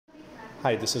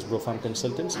Hi, this is Brofarm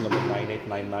Consultants, number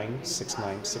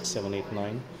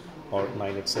 9899696789 or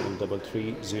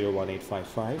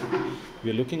 987330185. We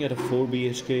are looking at a 4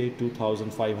 BHK,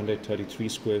 2,533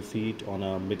 square feet on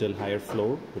a middle higher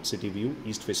floor with city view,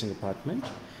 east-facing apartment.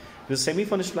 This is a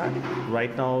semi-furnished flat.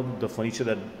 Right now, the furniture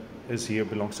that is here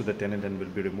belongs to the tenant and will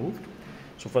be removed.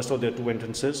 So first of all, there are two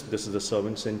entrances. This is the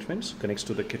servant's entrance, connects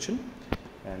to the kitchen.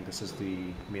 And this is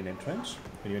the main entrance.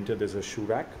 When you enter, there's a shoe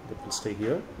rack that will stay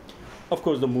here. Of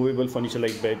course, the movable furniture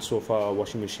like bed, sofa,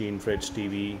 washing machine, fridge,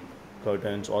 TV,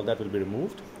 curtains, all that will be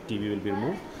removed. TV will be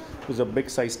removed. There's a big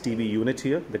size TV unit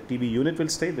here. The TV unit will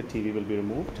stay, the TV will be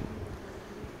removed.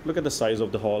 Look at the size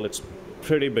of the hall. It's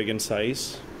pretty big in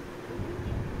size.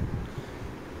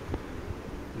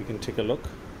 You can take a look.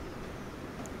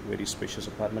 Very spacious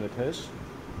apartment it is.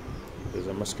 There's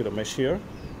a mosquito mesh here.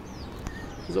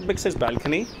 There's a big size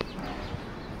balcony.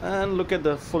 And look at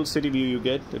the full city view you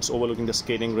get. It's overlooking the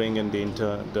skating ring and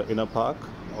the inner park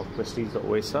of Prestige, the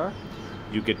OSR.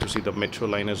 You get to see the metro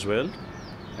line as well.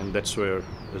 And that's where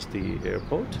is the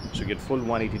airport. So you get full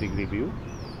 180-degree view.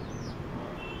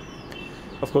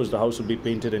 Of course, the house will be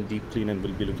painted and deep clean and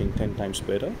will be looking 10 times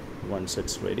better once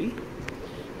it's ready.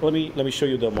 Let me show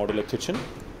you the modular kitchen.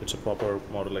 It's a proper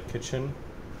modular kitchen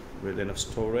with enough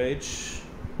storage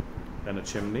and a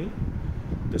chimney.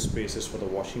 This space is for the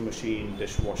washing machine,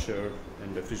 dishwasher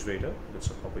and refrigerator. That's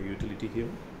a proper utility here.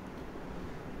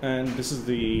 And this is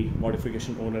the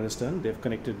modification owner has done. They've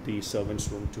connected the servant's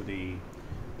room to the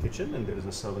kitchen, and there is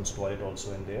a servant's toilet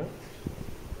also in there.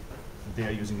 They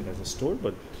are using it as a store,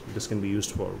 but this can be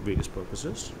used for various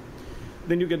purposes.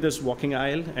 Then you get this walking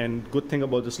aisle, and good thing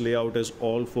about this layout is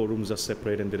all 4 rooms are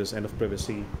separate and there is enough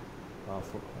privacy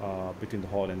between the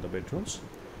hall and the bedrooms.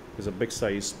 There's a big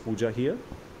size puja here.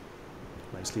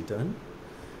 Nicely done.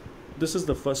 This is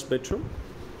the first bedroom.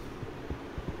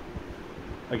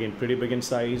 Again, pretty big in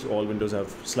size. All windows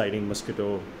have sliding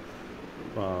mosquito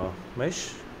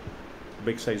mesh.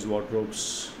 Big size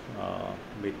wardrobes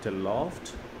made till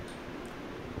loft.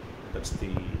 That's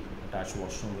the attached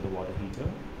washroom with a water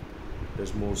heater.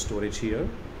 There's more storage here.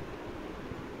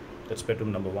 That's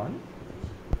bedroom number 1.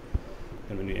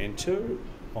 And when you enter,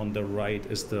 on the right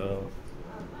is the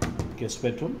guest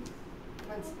bedroom.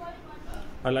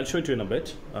 I'll show it to you in a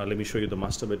bit. Let me show you the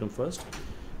master bedroom first.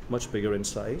 Much bigger in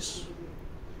size.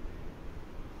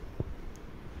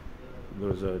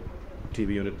 There's a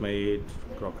TV unit made,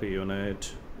 crockery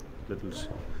unit, little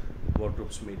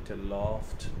wardrobes made till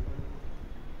loft.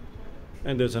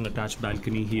 And there's an attached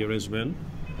balcony here as well.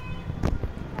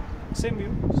 Same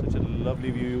view, such a lovely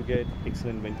view you get.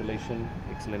 Excellent ventilation,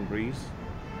 excellent breeze.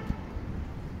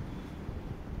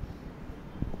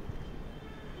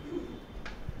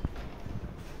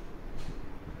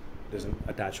 There's an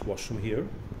attached washroom here.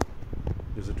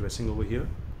 There's a dressing over here,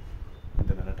 and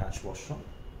then an attached washroom.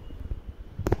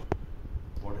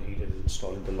 Water heater is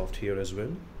installed in the loft here as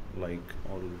well, like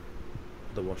all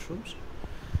the washrooms.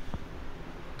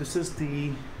 This is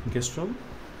the guest room.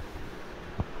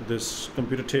 This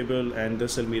computer table and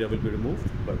this almirah will be removed,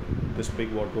 but this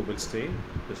big wardrobe will stay.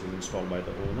 This is installed by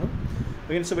the owner.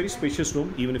 Again, it's a very spacious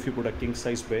room. Even if you put a king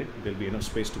size bed, there'll be enough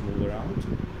space to move around.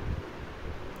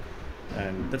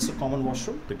 And that's the common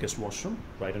washroom, the guest washroom,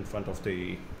 right in front of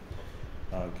the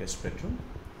guest bedroom.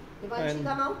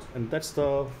 And that's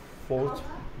the 4th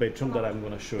bedroom that I'm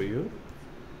going to show you.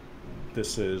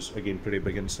 This is again pretty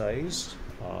big in size.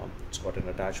 It's got an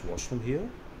attached washroom here.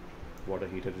 Water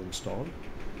heater is installed.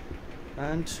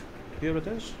 And here it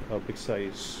is, a big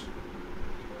size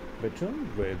bedroom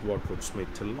with wardrobes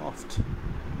made till loft.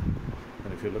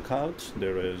 And if you look out,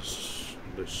 there is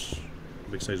this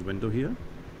big size window here.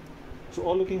 So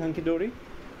all looking hunky-dory,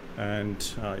 and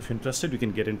if you're interested, you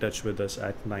can get in touch with us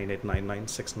at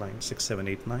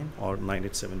 9899696789 or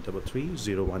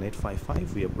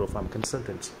 987330185. We are Brofarm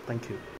Consultants. Thank you.